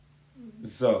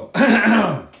So,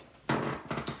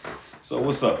 so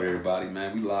what's up, everybody,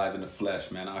 man? We live in the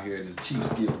flesh, man, out here in the Chief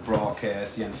Skills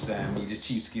broadcast, you understand me? This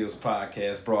Chief Skills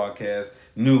podcast, broadcast,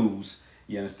 news,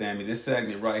 you understand me? This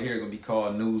segment right here going to be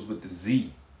called News with the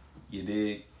Z, you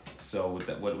dig? So,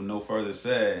 with no further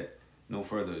said, no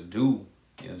further ado,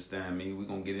 you understand me? We're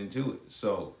going to get into it.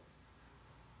 So,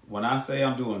 when I say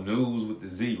I'm doing news with the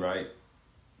Z, right?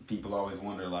 People always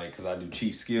wonder, like, because I do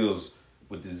Chief Skills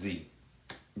with the Z.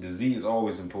 The Z is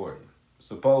always important.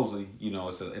 Supposedly, you know,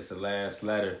 it's the last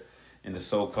letter in the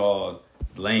so-called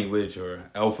language or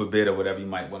alphabet or whatever you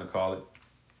might want to call it.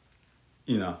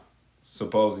 You know,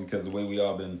 supposedly because the way we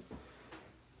all been,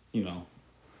 you know,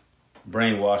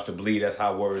 brainwashed to believe that's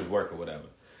how words work or whatever.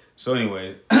 So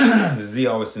anyways, the Z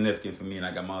always significant for me, and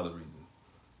I got my other reason.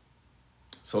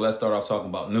 So let's start off talking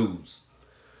about news.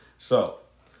 So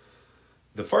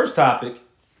the first topic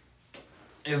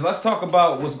is let's talk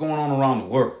about what's going on around the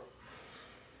world.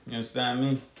 You understand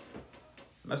me?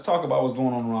 Let's talk about what's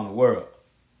going on around the world.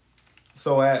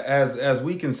 So as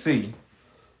we can see,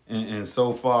 and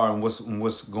so far, and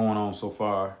what's going on so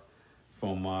far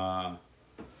from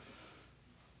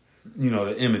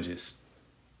the images.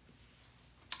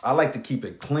 I like to keep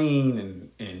it clean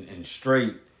and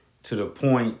straight to the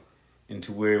point, and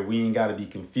to where we ain't got to be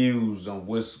confused on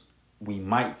what's we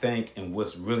might think and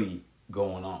what's really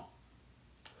going on.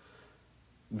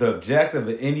 The objective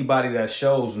of anybody that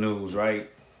shows news, right,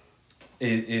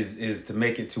 is to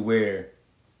make it to where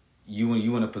you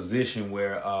in a position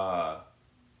where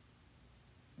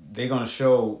they're gonna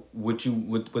show what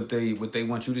they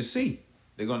want you to see.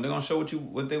 They're gonna show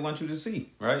what they want you to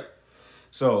see, right?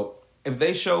 So if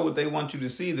they show what they want you to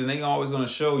see, then they always gonna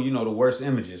show the worst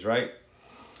images, right?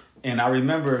 And I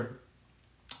remember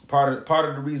part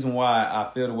of the reason why I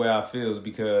feel the way I feel is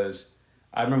because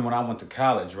I remember when I went to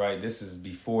college, right? This is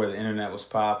before the internet was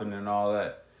popping and all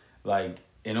that. Like,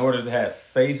 in order to have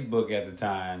Facebook at the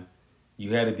time,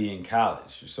 you had to be in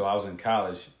college. So I was in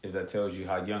college, if that tells you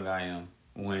how young I am,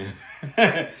 when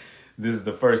this is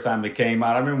the first time it came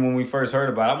out. I remember when we first heard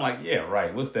about it, I'm like, yeah,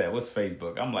 right. What's that? What's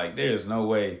Facebook? I'm like, there's no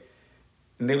way.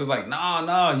 And they was like,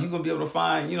 no, you're going to be able to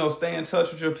find, stay in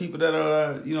touch with your people that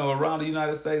are, around the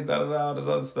United States, this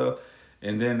other stuff.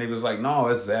 And then they was like, no,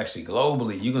 it's actually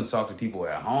globally. You can talk to people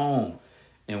at home.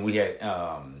 And we had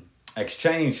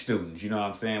exchange students, you know what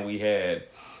I'm saying? We had,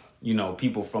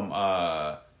 people from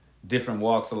different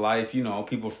walks of life,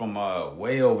 people from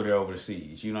way over there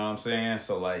overseas, you know what I'm saying?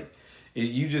 So, like,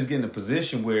 you just get in a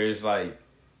position where it's like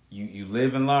you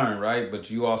live and learn, right? But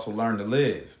you also learn to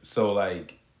live. So,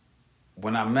 like,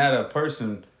 when I met a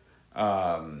person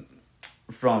from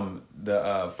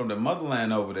the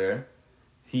motherland over there,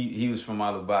 he was from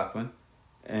Alabama,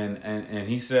 and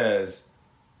he says,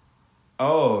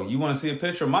 "Oh, you want to see a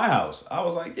picture of my house?" I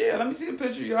was like, "Yeah, let me see a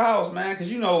picture of your house, man,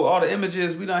 because all the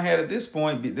images we done had at this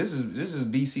point. This is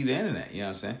BC the internet, you know what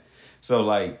I'm saying? So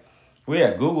like we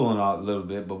had Google and all a little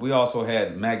bit, but we also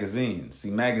had magazines. See,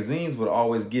 magazines would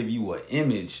always give you an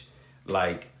image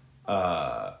like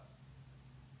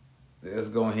let's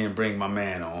go ahead and bring my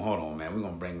man on. Hold on, man. We're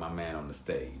going to bring my man on the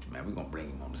stage, man. We're going to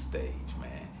bring him on the stage,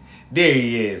 man. There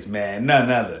he is, man. None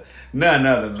other,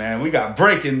 man. We got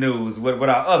breaking news with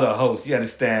our other host, you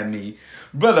understand me?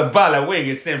 Brother Bala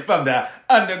Wigginson from the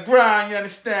underground, you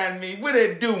understand me? What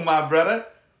it do, my brother?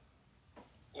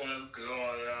 What's going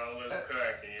on? What's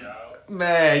cracking, y'all?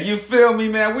 Man, you feel me,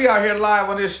 man? We out here live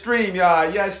on this stream, y'all.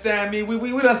 You understand me?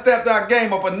 We done stepped our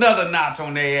game up another notch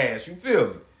on their ass. You feel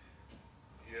me?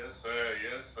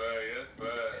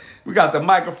 We got the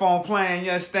microphone playing,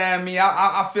 you understand me?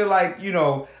 I feel like,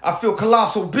 I feel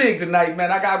colossal big tonight,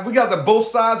 man. We got the both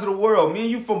sides of the world. Me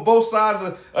and you from both sides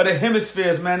of the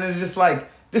hemispheres, man. It's just like,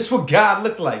 this what God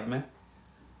look like, man.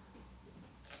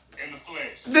 In the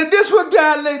flesh. This what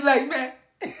God look like, man.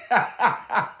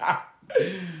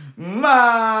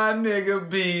 My nigga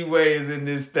B-Ways in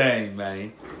this thing,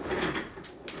 man.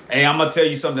 Hey, I'm gonna tell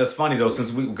you something that's funny though,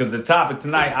 because the topic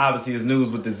tonight obviously is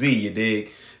news with the Z, you dig?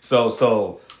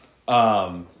 So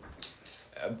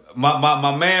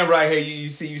my man right here, you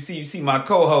see my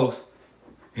co-host,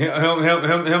 him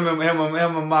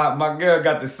and my girl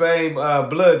got the same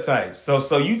blood type.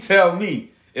 So you tell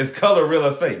me, is color real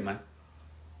or fake, man?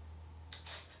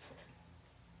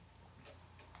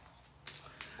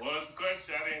 What's the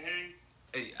question? I didn't hear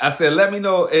you. I said, let me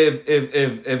know if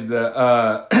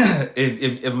the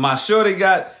if my shorty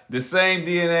got the same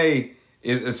DNA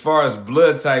as far as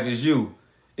blood type as you.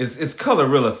 Is color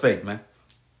real or fake, man?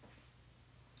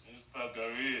 It's fucking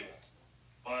real.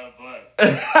 Black.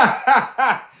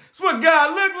 It's what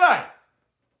God look like.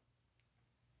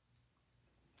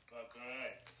 Fucking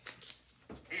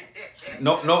right.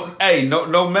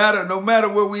 no matter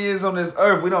where we is on this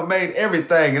earth, we done made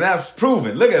everything, and that's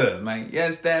proven. Look at us, man. You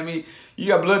understand me? You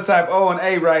got blood type O and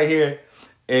A right here,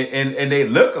 and they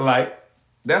look alike.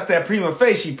 That's that prima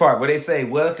facie part where they say,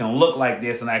 well, it can look like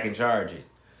this and I can charge it.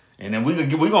 And then we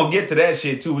gonna get to that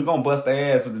shit too. We gonna bust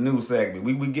their ass with the news segment.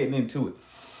 We getting into it.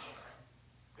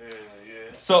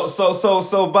 Yeah. So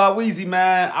Bob Weezy,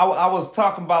 man, I was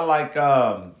talking about like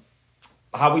how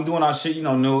we doing our shit,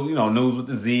 news with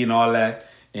the Z and all that,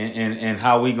 and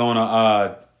how we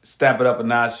gonna step it up a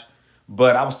notch.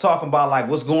 But I was talking about like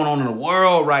what's going on in the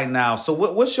world right now. So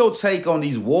what's your take on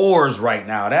these wars right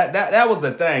now? That was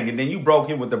the thing, and then you broke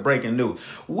in with the breaking news.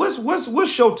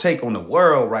 What's your take on the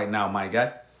world right now, my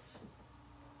guy?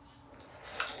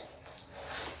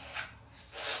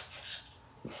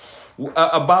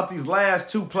 About these last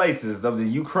two places of the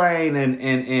Ukraine and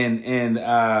In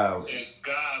Gaza.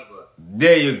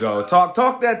 there you go.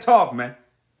 Talk that talk, man.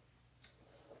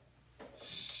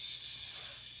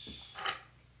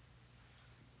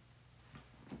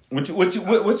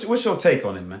 What's your take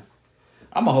on it, man?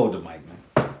 I'm gonna hold the mic, man.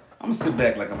 I'm gonna sit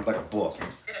back like I'm like a boss. Man.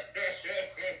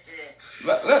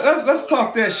 Let's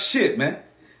talk that shit, man.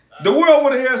 The world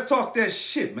want to hear us talk that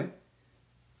shit, man.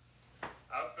 I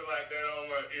feel like they don't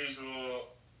want Israel.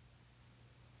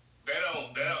 They don't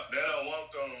want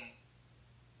them.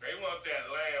 They want that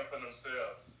land for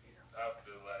themselves. I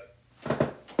feel like.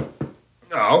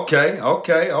 Okay.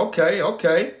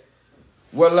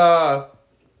 Well,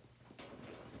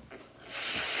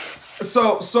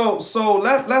 so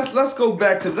let's go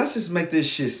back to, let's just make this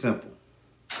shit simple.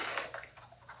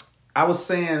 I was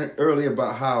saying earlier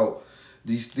about how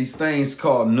these things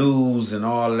called news and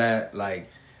all that, like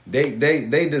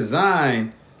they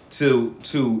designed to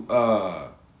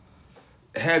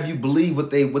have you believe what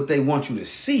they want you to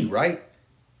see, right?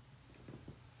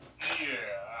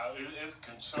 Yeah, it's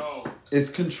controlled. It's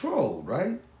controlled,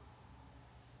 right?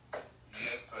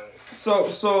 Yes, sir.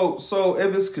 So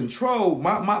if it's controlled,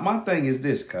 my thing is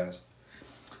this, cuz.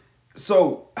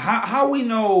 So how we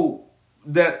know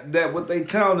that what they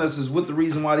telling us is what the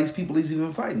reason why these people is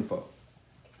even fighting for?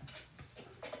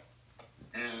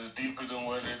 It's deeper than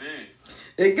what it is.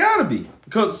 It gotta be,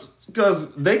 because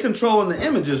they controlling the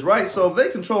images, right? So if they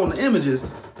controlling the images,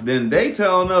 then they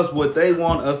telling us what they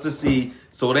want us to see,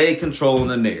 so they controlling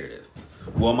the narrative.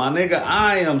 Well, my nigga,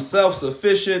 I am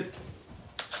self-sufficient,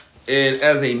 and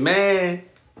as a man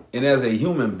and as a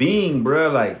human being,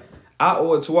 bruh, like I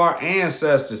owe it to our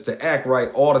ancestors to act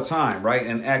right all the time, right?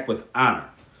 And act with honor.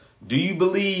 Do you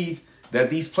believe that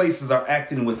these places are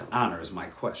acting with honor is my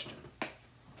question.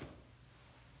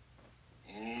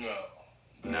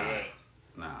 No.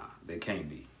 Nah, they can't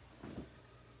be.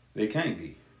 They can't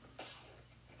be,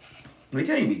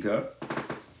 cuz.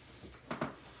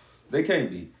 They can't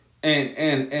be.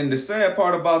 And the sad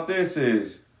part about this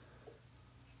is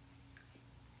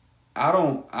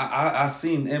I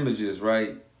seen images,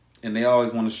 right? And they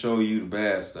always want to show you the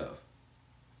bad stuff.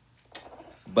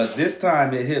 But this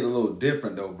time it hit a little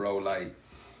different though, bro. Like,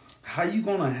 how you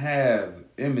gonna have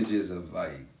images of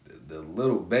like the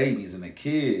little babies and the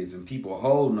kids and people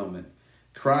holding them and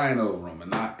crying over them,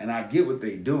 and I get what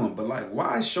they doing, but like,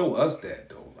 why show us that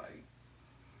though? Like,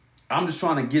 I'm just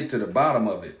trying to get to the bottom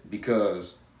of it,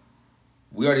 because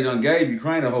we already done gave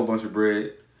Ukraine a whole bunch of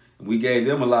bread, and we gave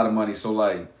them a lot of money. So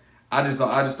like, I just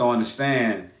don't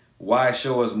understand why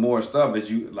show us more stuff.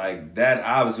 As you like that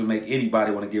obviously make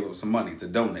anybody want to give up some money to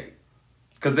donate,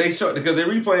 because they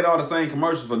replayed all the same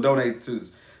commercials for donate to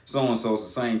so and so. It's the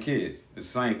same kids, it's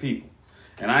the same people.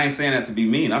 And I ain't saying that to be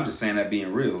mean. I'm just saying that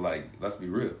being real. Like, let's be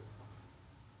real.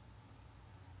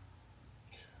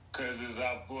 Because it's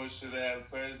our bullshit ass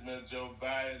President Joe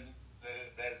Biden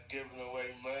that's giving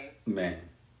away money. Man.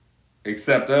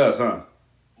 Except us, huh?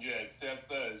 Yeah,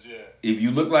 except us, yeah. If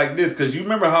you look like this, because you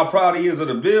remember how proud he is of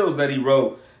the bills that he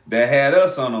wrote that had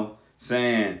us on them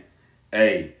saying,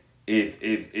 hey, if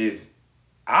he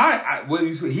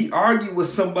argued with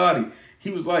somebody, he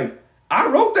was like, I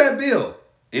wrote that bill.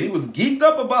 And he was geeked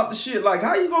up about the shit. Like,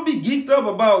 how you gonna be geeked up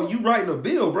about you writing a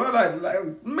bill, bro?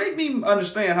 Like, make me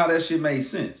understand how that shit made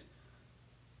sense.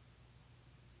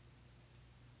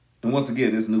 And once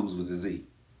again, this news with a Z.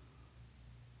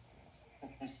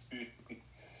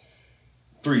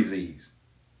 3 Z's.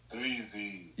 3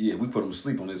 Z's. Yeah, we put them to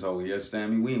sleep on this whole. You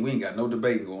understand me? We ain't got no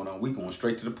debating going on. We going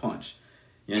straight to the punch.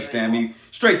 You understand me?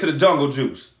 Straight to the jungle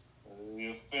juice.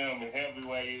 You feel me?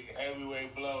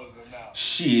 Heavyweight blows and now.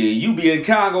 Shit, you be in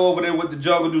Congo over there with the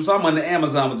jungle juice. I'm on the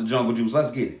Amazon with the jungle juice.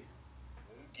 Let's get it.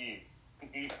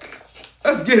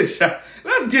 Let's get it, shot.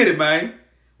 Let's get it, man.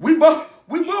 We both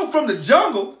from the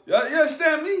jungle. You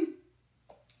understand me?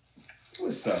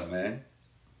 What's up, man?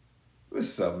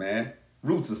 What's up, man?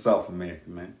 Roots of South America,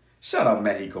 man. Shout out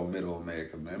Mexico, Middle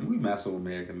America, man. We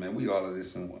Mesoamerica, man. We all of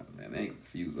this in one, man. They ain't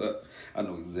confused up. I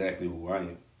know exactly who I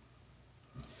am.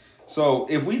 So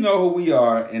if we know who we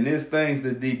are and there's things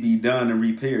that need to be done and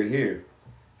repaired here,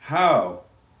 how?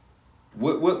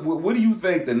 What do you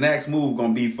think the next move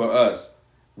gonna be for us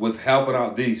with helping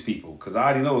out these people? Because I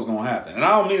already know what's gonna happen. And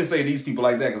I don't mean to say these people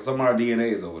like that because some of our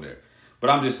DNA is over there. But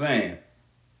I'm just saying,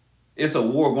 it's a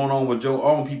war going on with your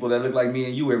own people that look like me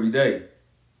and you every day.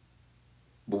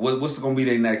 But what's going to be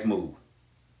their next move?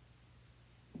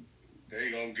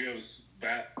 They going to give us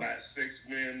about $6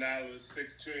 million, $6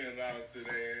 trillion to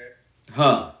their ass.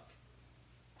 Huh.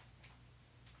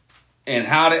 And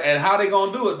how they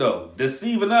going to do it, though?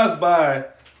 Deceiving us by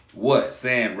what?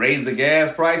 Saying raise the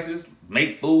gas prices?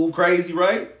 Make food crazy,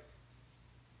 right?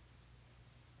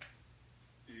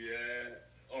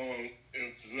 Yeah. On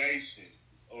inflation.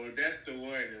 Oh, that's the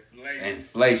word, inflation.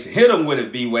 Inflation. Hit them with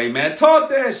it, B-Way, man. Talk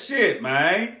that shit,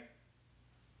 man.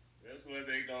 That's what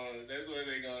they gonna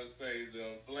say,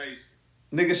 the inflation.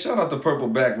 Nigga, shout out the purple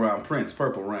background Prince,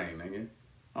 Purple Rain, nigga.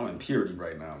 I'm in purity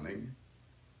right now, nigga.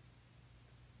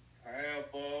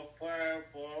 Purple rain.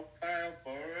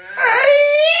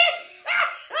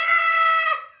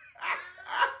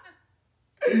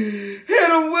 Hit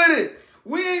them with it.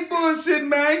 We ain't bullshit,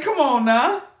 man. Come on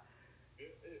now.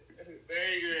 They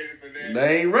ain't ready for that.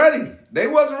 They ain't ready. They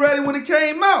wasn't ready when it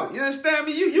came out. You understand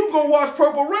me? You go watch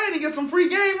Purple Rain and get some free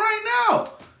game right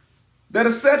now.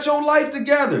 That'll set your life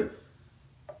together.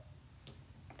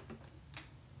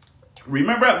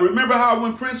 Remember how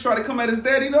when Prince tried to come at his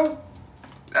daddy though?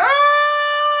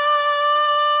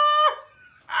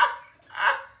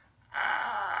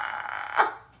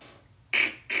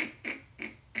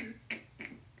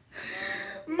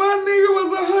 My nigga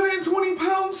was 120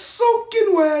 pounds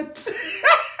soaking wet.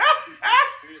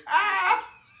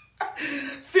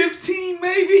 15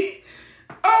 maybe.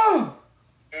 Oh.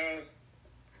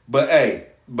 But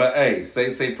hey,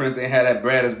 say Prince ain't had that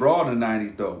Bradders broad in the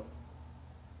 90s though.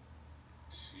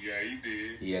 Yeah, he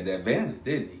did. He had that vanity,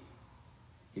 didn't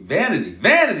he?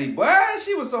 Vanity, boy.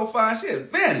 She was so fine. She had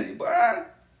vanity, boy.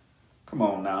 Come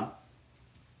on now.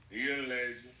 He a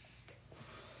legend.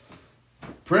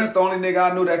 Prince, the only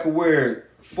nigga I knew that could wear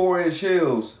 4-inch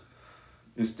heels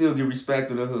and still get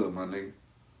respect in the hood, my nigga.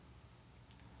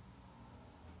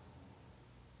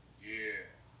 Yeah.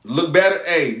 Look better.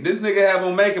 Hey, this nigga have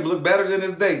on makeup look better than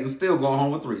his date and still going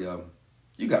home with 3 of them.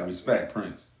 You got to respect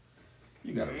Prince.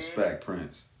 You got to respect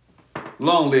Prince.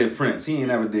 Long live Prince. He ain't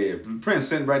never dead. Prince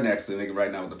sitting right next to the nigga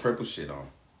right now with the purple shit on.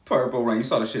 Purple Rain. You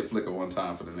saw the shit flicker one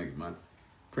time for the nigga, man.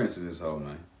 Prince in his hoe,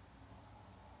 man.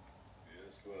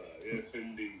 Yes,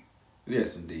 indeed.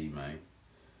 Yes, indeed, man.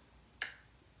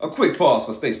 A quick pause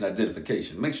for station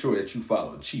identification. Make sure that you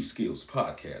follow Chief Skills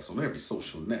Podcast on every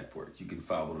social network. You can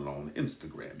follow it on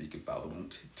Instagram. You can follow it on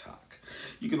TikTok.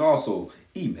 You can also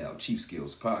email Chief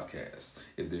Skills Podcast.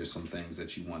 If there's some things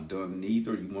that you want done, need,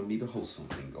 or you want me to host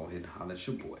something, go ahead and holler at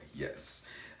your boy. Yes.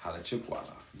 Holler at your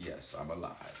guala. Yes, I'm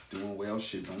alive. Doing well,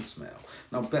 shit don't smell.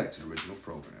 Now back to the original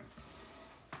program.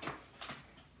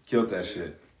 Killed that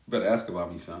shit. Better ask about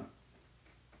me, son.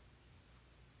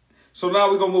 So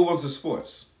now we're going to move on to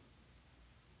sports.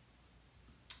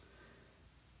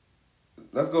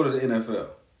 Let's go to the NFL.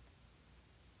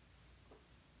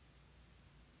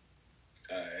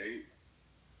 All right.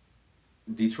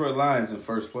 Detroit Lions in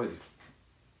first place.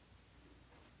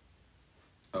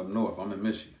 Up north. I'm in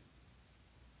Michigan.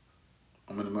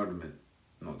 I'm in the murder minute.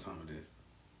 You know what time it is.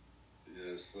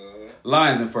 Yes, sir.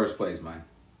 Lions in first place, man.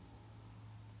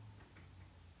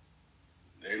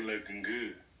 They looking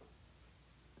good.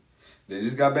 They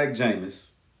just got back Jameis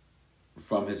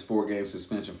from his 4-game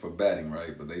suspension for batting,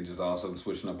 right? But they just all of a sudden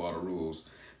switching up all the rules.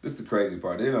 This is the crazy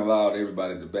part. They didn't allow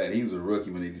everybody to bat. He was a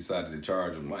rookie when they decided to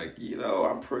charge him. Like,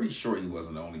 I'm pretty sure he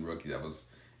wasn't the only rookie that was,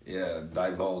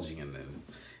 divulging in them.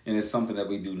 And it's something that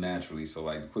we do naturally. So,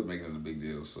 quit making it a big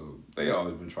deal. So, they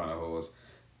always been trying to hold us.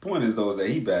 Point is, though, is that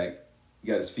he back. He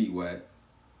got his feet wet.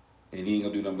 And he ain't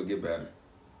going to do nothing but get better.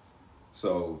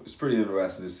 So, it's pretty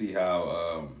interesting to see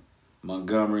how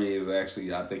Montgomery is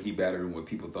actually, I think he better than what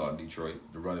people thought in Detroit,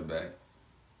 the running back.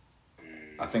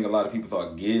 I think a lot of people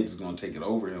thought Gibbs was going to take it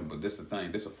over him, but this is the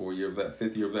thing. This is a 4-year vet,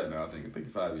 5th-year vet now, I think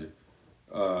 5-year.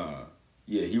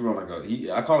 He run like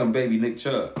I call him Baby Nick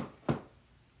Chubb.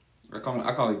 I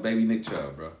call him Baby Nick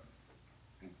Chubb, bro.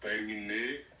 Baby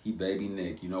Nick? He Baby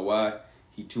Nick. You know why?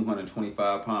 He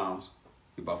 225 pounds.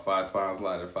 He about 5 pounds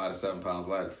lighter, 5 to 7 pounds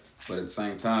lighter. But at the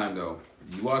same time, though,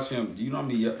 you watch him, do you know how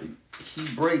many, he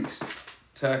breaks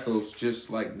tackles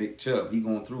just like Nick Chubb. He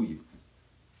going through you.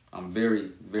 I'm very,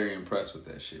 very impressed with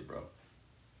that shit, bro.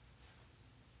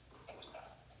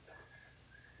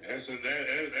 That's another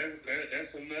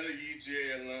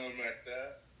UGA alum right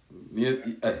there. Yeah,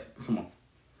 hey, come on.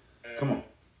 Come on.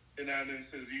 And I done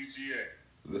says UGA.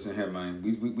 Listen here, man.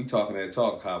 We talking that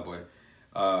talk, cowboy.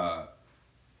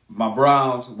 My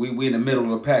Browns, we in the middle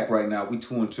of the pack right now. We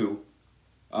 2-2.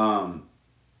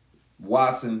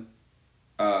 Watson,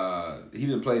 he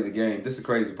didn't play the game. This is the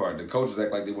crazy part. The coaches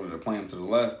act like they wanted to play him to the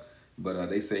left, but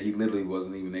they said he literally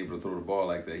wasn't even able to throw the ball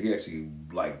like that. He actually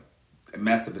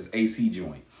messed up his AC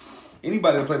joint.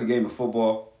 Anybody that played the game of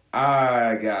football,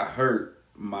 I got hurt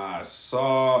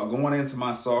going into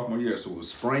my sophomore year, so it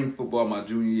was spring football my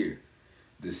junior year.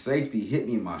 The safety hit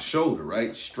me in my shoulder,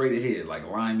 right? Straight ahead,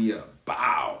 lined me up.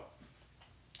 Bow.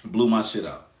 Blew my shit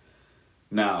out.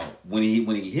 Now, when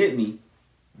he hit me,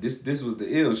 this was the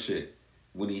ill shit.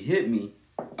 When he hit me,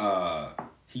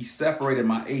 he separated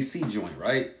my AC joint,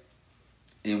 right?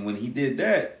 And when he did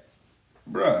that,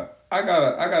 bruh, I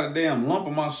got a damn lump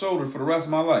on my shoulder for the rest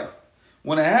of my life.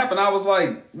 When it happened, I was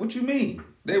like, what you mean?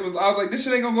 I was like, this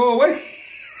shit ain't gonna go away.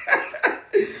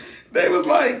 They was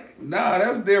like, nah,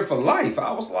 that's there for life.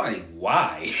 I was like,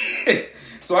 why?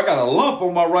 So I got a lump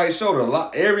on my right shoulder.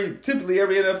 Typically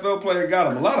every NFL player got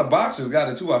them. A lot of boxers got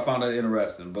it too. I found that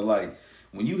interesting. But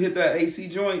when you hit that AC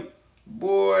joint,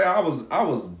 boy, I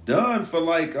was done for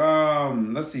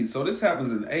let's see. So this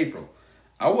happens in April.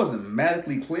 I wasn't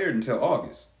medically cleared until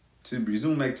August to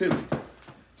resume activities.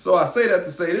 So I say that to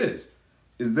say this,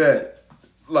 is that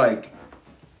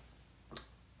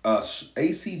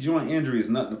AC joint injury is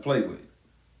nothing to play with.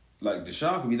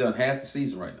 Deshaun could be done half the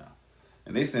season right now.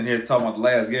 And they sitting here talking about the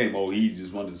last game. Oh, he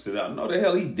just wanted to sit out. No, the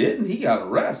hell he didn't. He got a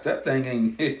rest. That thing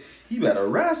ain't... He got a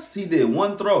rest. He did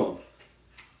one throw.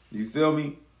 You feel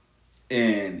me?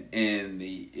 And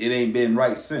it ain't been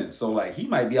right since. So, he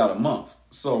might be out a month.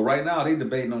 So, right now, they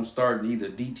debating on starting either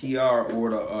DTR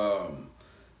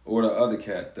or the other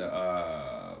cat,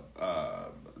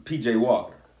 P.J.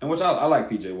 Walker. And which I like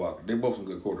P.J. Walker. They're both some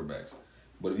good quarterbacks.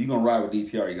 But if you're going to ride with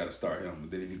DTR, you got to start him.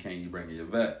 Then if you can't, you bring in your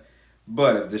vet.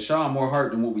 But if Deshaun more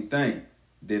hurt than what we think,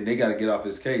 then they got to get off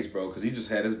his case, bro, because he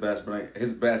just had his best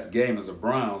game as a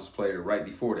Browns player right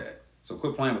before that. So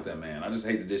quit playing with that, man. I just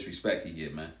hate the disrespect he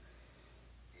get, man.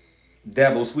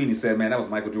 Dabo Sweeney said, man, that was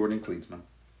Michael Jordan in cleats, man.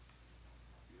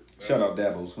 Shout out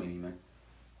Dabo Sweeney, man.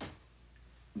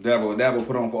 Dabo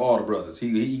put on for all the brothers.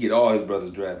 He get all his brothers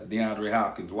drafted. DeAndre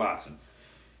Hopkins, Watson.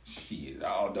 Shit, the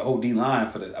whole D-line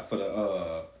for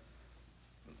the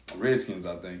Redskins,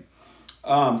 I think.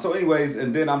 So anyways,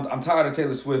 and then I'm tired of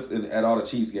Taylor Swift at all the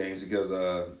Chiefs games because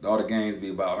all the games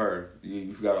be about her.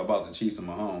 You forgot about the Chiefs and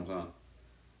Mahomes, huh?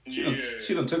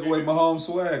 She done took away Mahomes'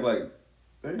 swag,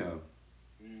 damn.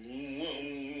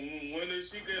 When did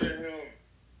she get a him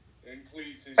in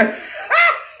cleats and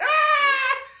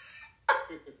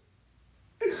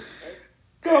shit?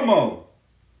 Come on.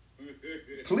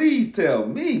 Please tell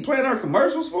me. Playing her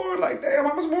commercials for her? Damn,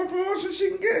 how much more promotion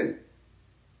she can get?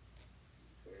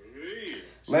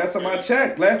 Last time I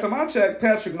checked,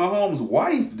 Patrick Mahomes'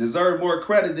 wife deserved more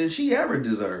credit than she ever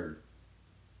deserved.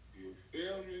 You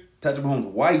feel me? Patrick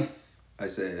Mahomes' wife, I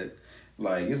said.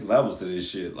 It's levels to this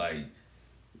shit.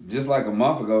 Just a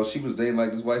month ago, she was dating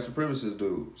this white supremacist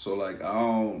dude. So I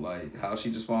don't how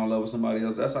she just fall in love with somebody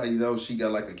else. That's how you know she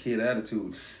got a kid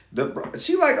attitude.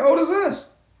 She old as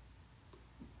us.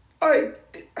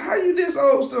 How you this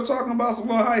old still talking about some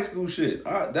more high school shit?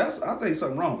 I think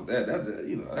something wrong with that.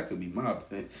 That could be my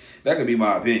opinion. That could be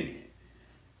my opinion.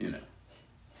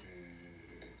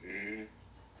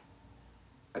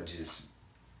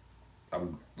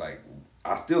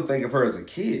 I still think of her as a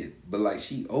kid, but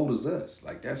she old as us.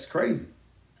 That's crazy.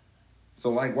 So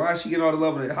why is she getting all the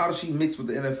love? How does she mix with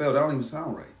the NFL? That don't even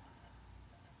sound right.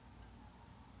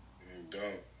 Dumb.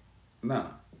 Nah.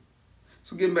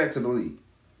 So getting back to the league.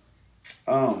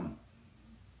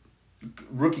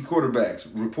 Rookie quarterbacks,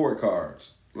 report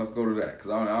cards. Let's go to that because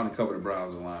I only cover the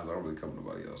Browns and Lions. I don't really cover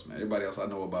nobody else, man. Everybody else I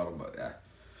know about them, but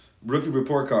rookie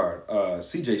report card.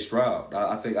 C.J. Stroud.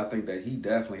 I think that he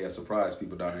definitely has surprised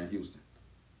people down here in Houston.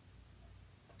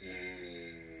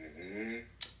 Mm-hmm.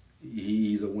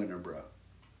 He's a winner, bro.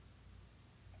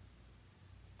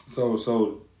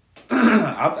 So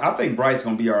I think Bryce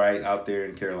gonna be all right out there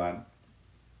in Carolina.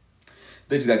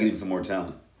 They just gotta get him some more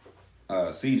talent.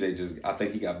 CJ I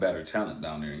think he got better talent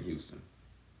down there in Houston.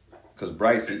 Because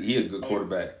Bryce, he a good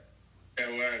quarterback.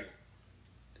 Atlanta.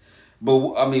 But,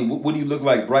 what do you look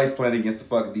like Bryce playing against the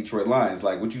fucking Detroit Lions?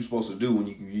 What you supposed to do when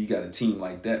you got a team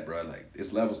like that, bro?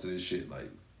 It's levels to this shit.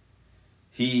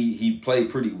 He played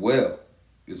pretty well,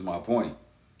 is my point.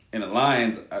 And the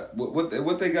Lions, what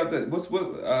they got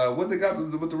what they got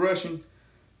with the rushing?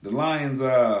 The Lions,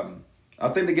 I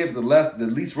think they gave the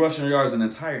least rushing yards in the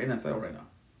entire NFL right now.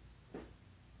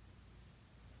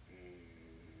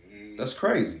 That's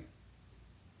crazy.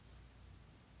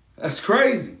 That's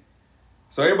crazy.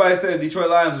 So everybody said Detroit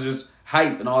Lions was just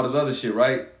hype and all this other shit,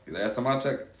 right? Last time I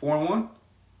checked, 4-1.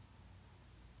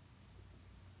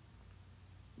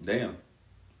 Damn.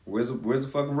 Where's the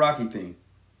fucking Rocky theme?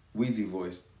 Wheezy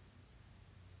voice.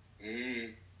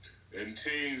 And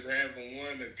teams haven't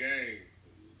won the game.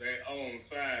 They own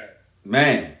 5.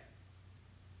 Man.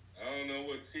 I don't know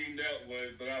what team that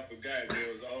was, but I forgot.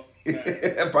 There was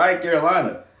 5. Probably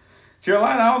Carolina.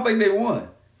 Carolina, I don't think they won.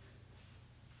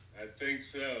 I think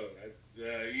so. I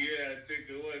think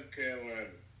it was Carolina.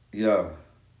 Yeah.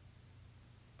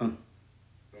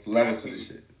 It's levels to this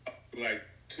shit. Like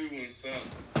 2 and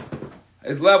something.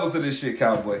 It's levels to this shit,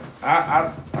 Cowboy.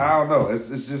 I don't know. It's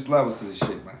just levels to this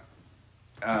shit, man.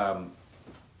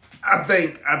 I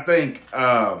think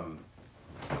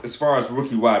as far as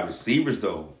rookie wide receivers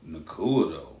though,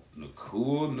 Nakua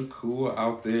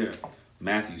out there.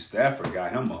 Matthew Stafford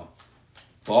got him a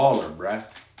baller, bruh.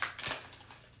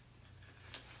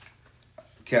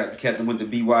 Captain went to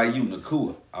BYU,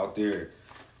 Nakua out there.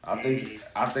 I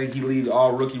think he leads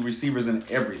all rookie receivers in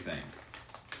everything.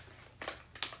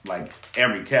 Like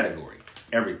every category.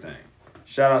 Everything.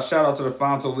 Shout out to the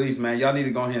Fonto Leafs, man. Y'all need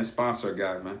to go ahead and sponsor a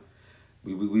guy, man.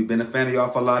 We've been a fan of y'all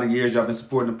for a lot of years. Y'all been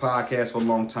supporting the podcast for a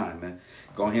long time, man.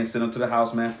 Go ahead and send them to the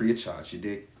house, man, free of charge. You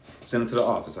dig? Send them to the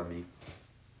office, I mean.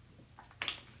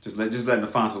 Just letting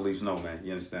the Fonto Leafs know, man.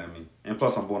 You understand me? And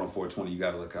plus, I'm born on 420. You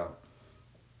got to look out.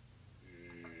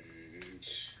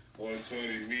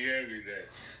 420 me every day.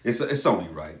 It's only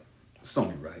right. It's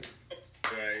only right.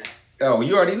 Right. Oh,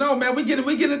 you already know, man. We get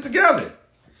it together.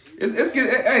 It's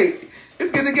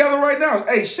getting together right now.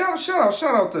 Hey, shout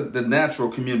out to the natural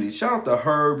community. Shout out to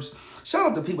herbs. Shout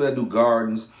out to people that do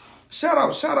gardens. Shout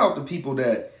out to people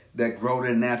that grow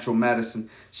their natural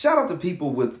medicine. Shout out to people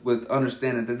with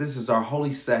understanding that this is our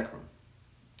holy sacrament.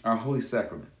 Our holy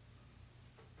sacrament.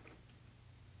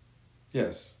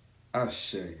 Yes.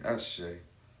 Ashe.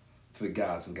 To the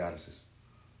gods and goddesses.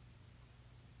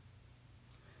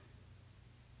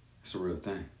 It's a real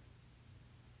thing.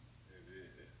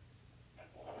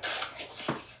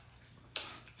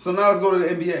 So now let's go to the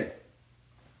NBA.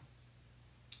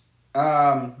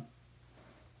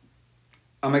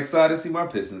 I'm excited to see my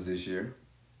Pistons this year.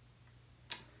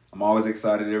 I'm always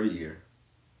excited every year.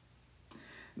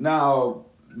 Now,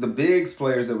 the bigs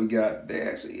players that we got,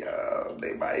 they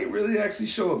might really actually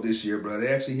show up this year, bro. They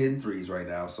actually hitting threes right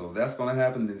now. So if that's going to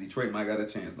happen, then Detroit might got a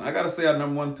chance. Now, I got to say our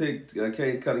number one pick,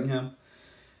 Cade Cunningham,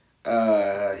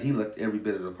 he looked every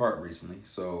bit of the part recently.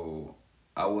 So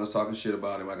I was talking shit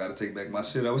about him. I got to take back my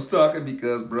shit I was talking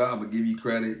because, bro, I'm going to give you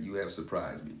credit. You have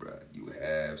surprised me, bro. You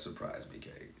have surprised me,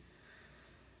 Cade.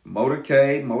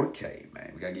 Motorcade,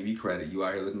 man. We got to give you credit. You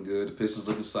out here looking good. The Pistons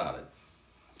looking solid.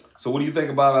 So what do you think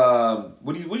about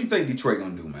what do you think Detroit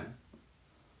gonna do, man?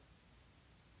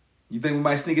 You think we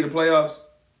might sneak in the playoffs?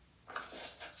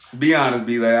 Be honest,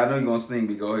 B. Like, I know you're gonna sneak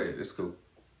me. Go ahead. It's cool.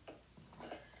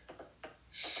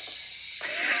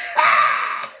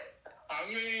 I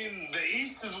mean, the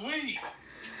East is weak.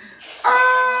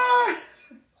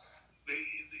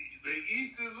 The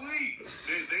East is weak.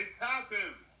 They top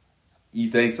him. You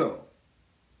think so?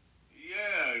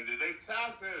 Yeah, they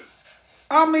top him.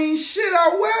 I mean, shit,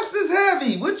 out west is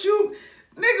heavy.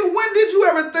 Nigga, when did you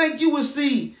ever think you would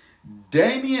see not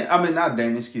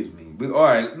Damian, excuse me. But, all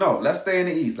right, no, let's stay in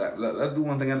the East. Let's do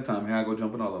one thing at a time. Here I go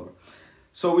jumping all over.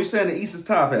 So we're saying the East is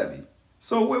top heavy.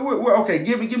 So we're okay.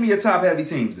 Give me your top heavy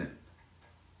teams then.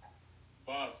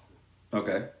 Boston.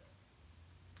 Okay.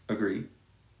 Agreed.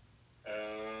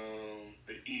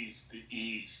 The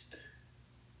East.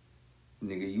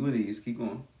 Nigga, you in the East. Keep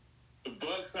going. The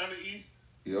Bucks on the East.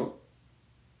 Yep.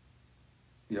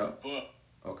 Bucks.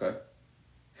 Okay.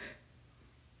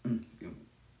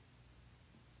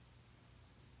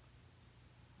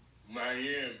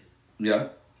 Miami. Yeah.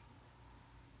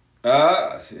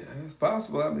 It's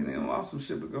possible. I mean, they lost some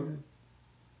shit, but go ahead.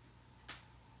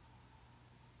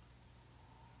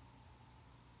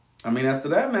 I mean, after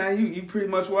that, man, you pretty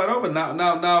much wide open.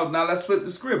 Now, let's flip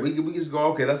the script. We can just go,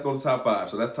 okay, let's go to top 5.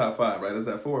 So that's top 5, right? Is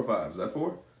that 4 or 5? Is that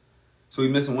 4? So we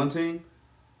missing one team?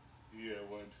 Yeah,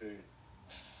 one team.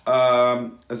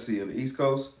 Let's see, on the East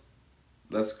Coast.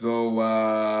 Let's go,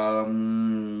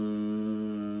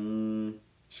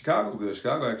 Chicago's good.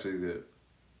 Chicago actually good.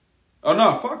 Oh,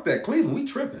 no, fuck that. Cleveland, we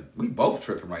tripping. We both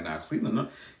tripping right now.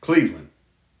 Cleveland,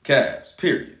 Cavs,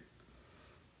 period.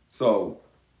 So,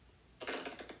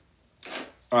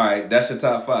 all right, that's your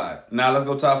top 5. Now let's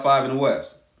go top 5 in the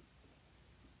West.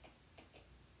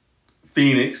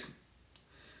 Phoenix,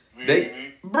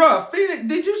 Phoenix,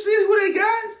 did you see who they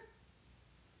got?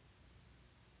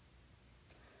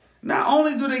 Not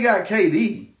only do they got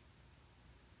KD,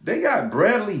 they got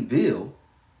Bradley Beal.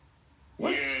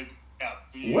 What? Yeah,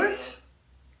 Bill. What?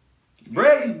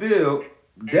 Bradley Beal,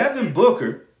 Devin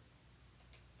Booker.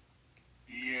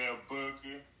 Yeah,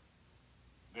 Booker.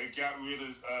 They got rid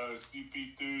of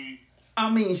CP3. I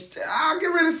mean, I'll get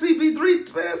rid of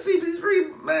CP3. Man,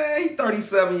 CP3, man, he's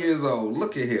 37 years old.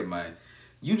 Look at him, man.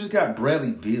 You just got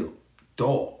Bradley Beal,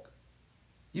 dog.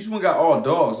 You just got all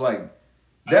dogs. Like,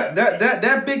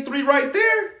 that big three right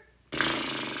there.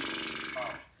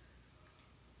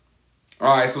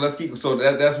 All right, so let's keep. So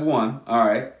that's one. All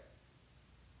right.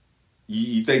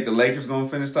 You think the Lakers gonna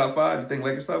finish top 5? You think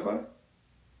Lakers top 5?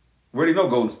 We already know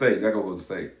Golden State. Gotta go Golden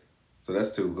State. So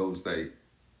that's 2. Golden State.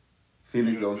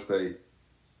 Phoenix, Golden State.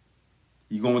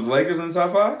 You going with the Lakers in the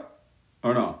top 5?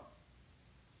 Or no?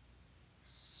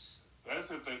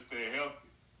 That's if they stay healthy.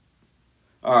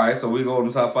 All right, so we go in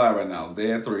the top 5 right now.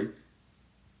 They're at 3.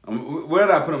 Where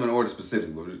did I put them in order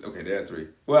specifically? Okay, they're at 3.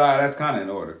 Well, that's kind of in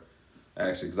order,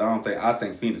 actually, because I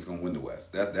think Phoenix is gonna win the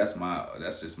West.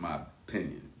 That's just my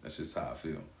opinion. That's just how I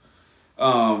feel.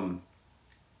 Are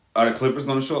the Clippers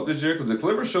gonna show up this year? Because the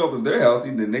Clippers show up if they're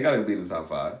healthy, then they gotta be in the top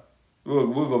 5. We'll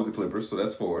go with the Clippers, so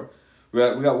that's 4. We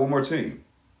got one more team.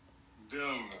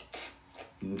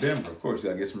 Denver, of course, you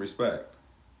gotta get some respect.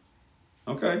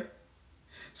 Okay.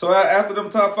 So after them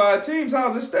top 5 teams,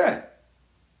 how's it stacked?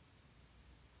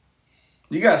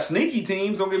 You got sneaky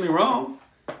teams, don't get me wrong.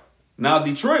 Now,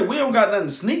 Detroit, we don't got nothing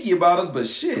sneaky about us, but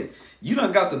shit. You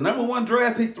done got the number 1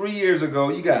 draft pick 3 years ago.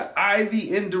 You got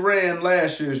Ivy and Duran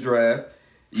last year's draft.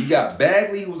 You got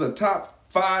Bagley, who was a top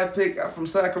 5 pick from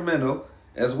Sacramento,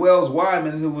 as well as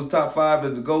Wyman, who was top 5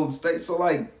 at the Golden State. So,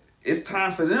 like, it's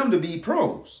time for them to be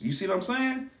pros. You see what I'm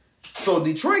saying? So,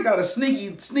 Detroit got a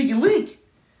sneaky link.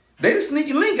 They the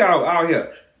sneaky link out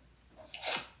here.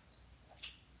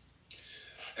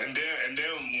 And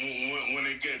then when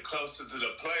they get closer to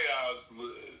the playoffs,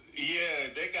 yeah,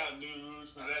 they got new rules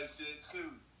for that shit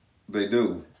too. They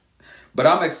do. But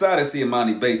I'm excited to see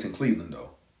Emoni Bates in Cleveland,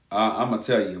 though. I'm going to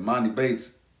tell you, Emoni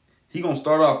Bates, he going to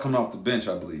start off coming off the bench,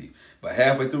 I believe. But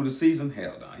halfway through the season,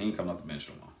 hell no, he ain't coming off the bench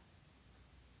no more.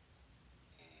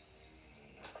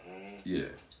 Yeah.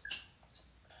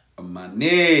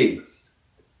 Emoni.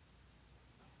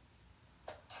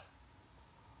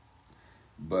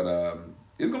 But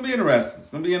it's going to be interesting. It's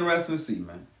going to be interesting to see,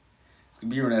 man. It's going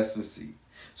to be interesting to see.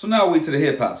 So now we to the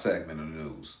hip-hop segment of the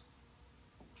news.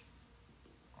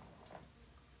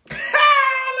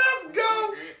 Let's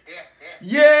go.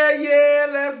 Yeah,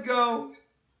 let's go.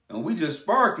 And we just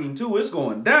sparked him, too. It's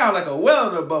going down like a well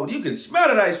in a boat. You can smell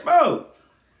it, I smoke.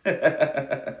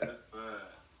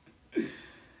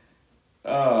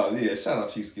 Oh, yeah. Shout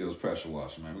out Chief Skills Pressure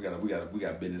Wash, man. We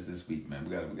got business this week, man.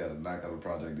 We got to knock out a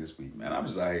project this week, man. I'm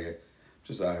just out here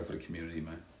for the community,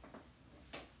 man.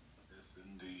 Yes,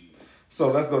 indeed.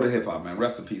 So let's go to hip hop, man.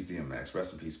 Rest in peace, DMX.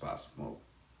 Rest in peace, Pop Smoke.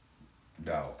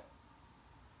 Doubt.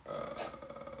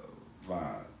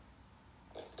 Vine.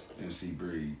 MC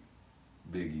Breed.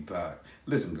 Biggie Pac.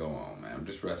 Listen, go on, man.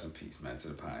 Just rest in peace, man, to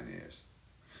the pioneers.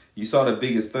 You saw the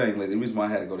biggest thing lately. The reason why I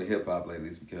had to go to hip hop lately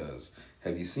is because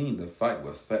have you seen the fight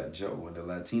with Fat Joe and the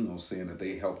Latinos saying that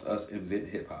they helped us invent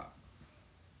hip hop?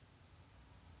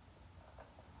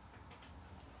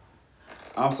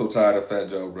 I'm so tired of Fat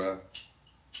Joe, bro.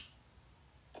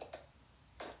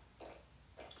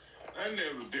 I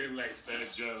never did like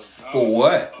Fat Joe. For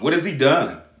what? What has he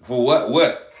done? For what?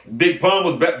 What? Big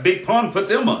Pun put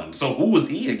them on. So who was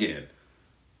he again?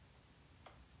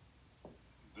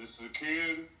 The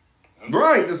security.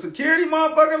 Right, the security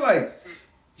motherfucker, like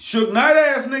Suge Knight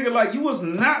ass nigga, like you was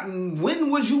not. When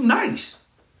was you nice?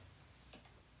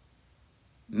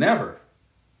 Never.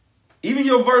 Even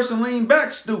your verse and lean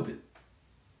back, stupid.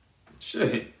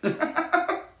 Shit.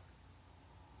 Nigga,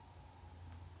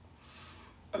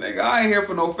 I ain't here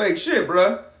for no fake shit,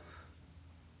 bruh.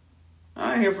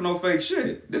 I ain't here for no fake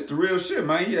shit. This the real shit,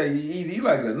 man. Yeah, you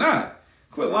like it or not.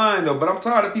 Quit lying, though. But I'm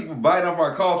tired of people biting off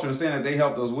our culture and saying that they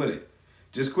helped us with it.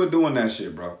 Just quit doing that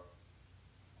shit, bro.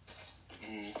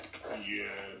 Yeah.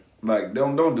 Like,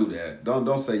 don't do that.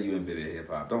 Don't say you invented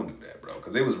hip-hop. Don't do that, bro.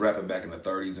 Because they was rapping back in the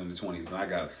 30s and the 20s. And I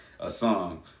got a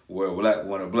song where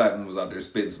when a black woman was out there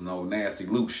spitting some old nasty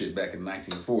loop shit back in the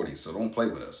 1940s. So don't play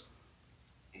with us.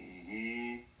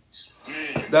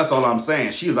 That's all I'm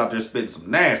saying. She was out there spitting some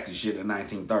nasty shit in the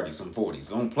 1930s and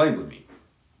 40s. Don't play with me.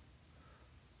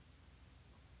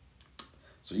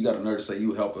 So you got a nerve to say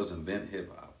you help us invent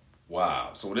hip-hop.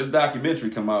 Wow. So when this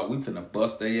documentary come out, we finna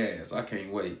bust their ass. I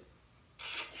can't wait.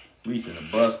 We finna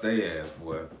bust their ass,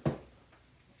 boy.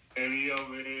 And then he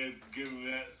over here giving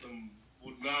that some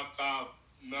knockoff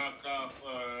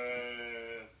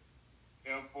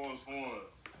Air Force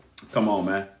Ones. Come on,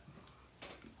 man.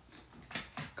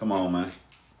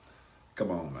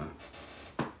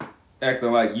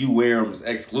 Acting like you wear them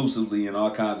exclusively and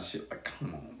all kinds of shit. Like,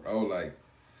 come on, bro. Like,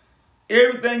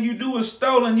 everything you do is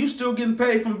stolen. You still getting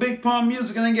paid from Big Pun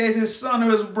Music and they gave his son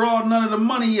or his broad none of the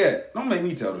money yet. Don't make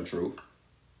me tell the truth.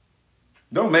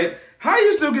 How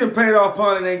you still getting paid off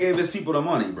Pun and they gave his people the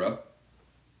money, bro?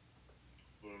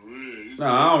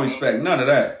 Nah, I don't respect none of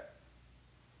that.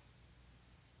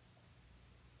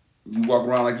 You walk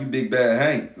around like you Big Bad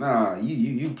Hank. Nah,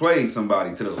 you played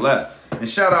somebody to the left. And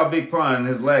shout out Big Pun and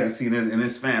his legacy and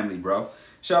his family, bro.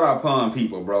 Shout out Pun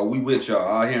people, bro. We with y'all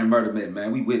out here in Murder Mid,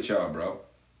 man. We with y'all, bro.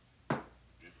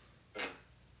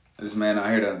 This man out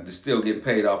here that still getting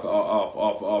paid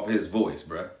off his voice,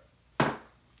 bro.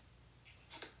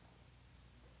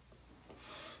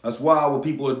 That's wild what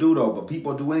people will do though, but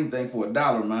people do anything for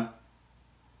 $1, man.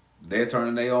 They're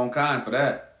turning their own kind for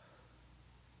that.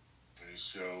 They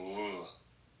sure will.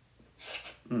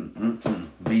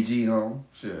 BG home,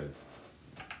 shit.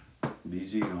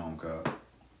 BG home, cuz.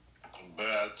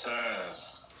 Bad time.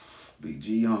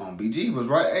 BG home. BG was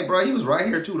right. Hey, bro, he was right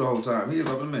here too the whole time. He was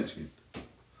up in Michigan.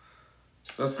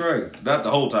 That's crazy. Not the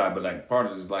whole time, but like part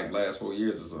of his like last 4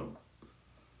 years or something.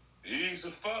 He used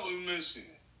to fuck with Michigan.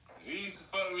 He used to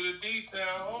fuck with the D-Town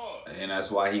hard. And that's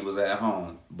why he was at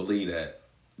home. Believe that.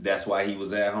 That's why he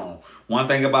was at home. One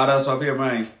thing about us up here,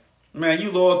 man. Man,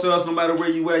 you loyal to us no matter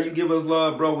where you at. You give us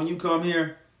love, bro. When you come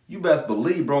here, you best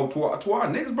believe, bro, to our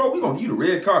niggas, bro, we gonna give you the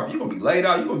red carpet. You gonna be laid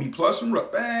out. You gonna be plush and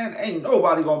rough. Man, ain't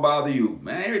nobody gonna bother you.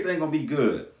 Man, everything gonna be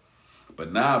good.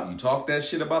 But now, if you talk that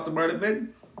shit about the murder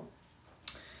mitten,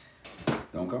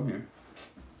 don't come here.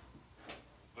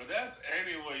 But that's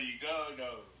anywhere you go,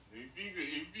 though. If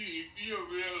you a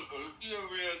real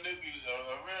nigga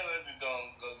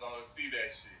gonna see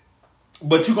that shit.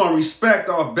 But you gonna respect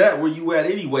off bat where you at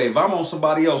anyway. If I'm on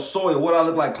somebody else's soil, what I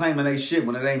look like claiming they shit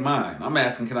when it ain't mine? I'm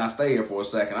asking, can I stay here for a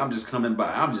second? I'm just coming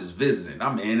by. I'm just visiting.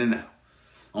 I'm in and out.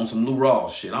 On some Lou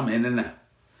Rawls shit, I'm in and out.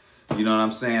 You know what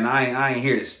I'm saying? I ain't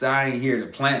here to stay. I ain't here to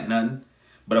plant nothing.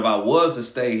 But if I was to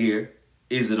stay here,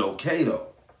 is it okay though?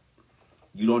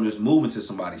 You don't just move into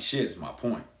somebody's shit, is my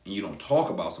point. And you don't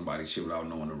talk about somebody's shit without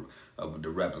knowing the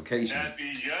replications. Not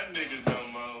these young niggas no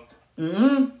more.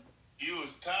 Mm-hmm. You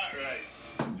was taught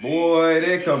right. Boy,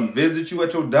 they come visit you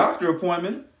at your doctor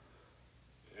appointment.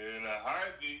 In a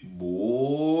heartbeat.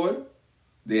 Boy,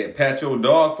 they'll pat your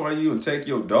dog for you and take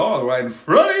your dog right in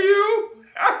front of you.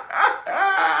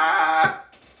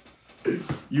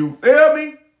 You feel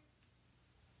me?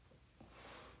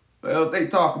 What else they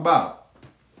talk about?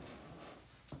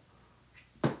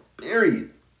 Period.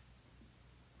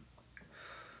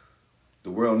 The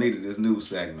world needed this news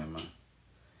segment, man.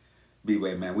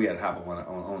 B-Way, man, we had to hop up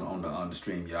on the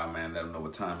stream, y'all, man. Let them know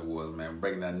what time it was, man.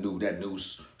 Bringing that new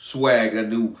swag, that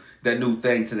new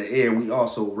thing to the air. We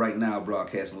also right now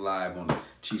broadcasting live on the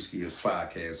Chief Skills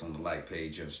podcast on the like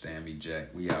page. You understand me,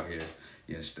 Jack? We out here.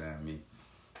 You understand me?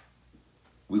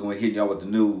 We gonna hit y'all with the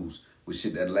news with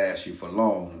shit that lasts you for a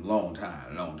long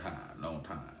time.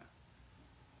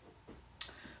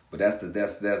 But that's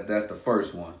the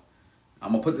first one.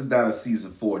 I'm gonna put this down as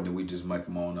season 4, and then we just might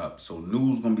come on up. So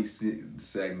news gonna be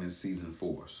segment season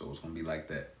 4, so it's gonna be like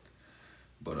that.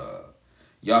 But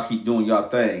y'all keep doing y'all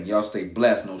thing. Y'all stay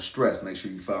blessed, no stress. Make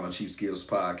sure you follow the Chief Skills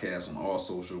podcast on all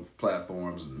social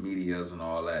platforms and medias and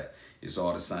all that. It's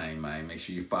all the same, man. Make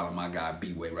sure you follow my guy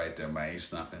B-Way right there, man. Ain't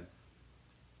snuffing.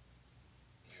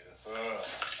 Yes, sir.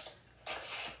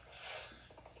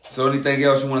 So anything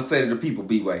else you want to say to the people,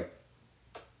 B-Way?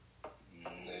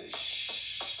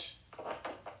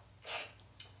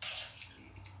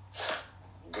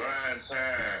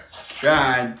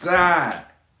 Grind time.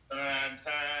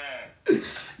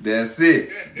 That's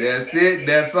it.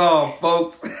 That's all,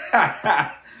 folks.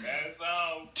 That's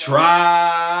all.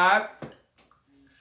 Tribe.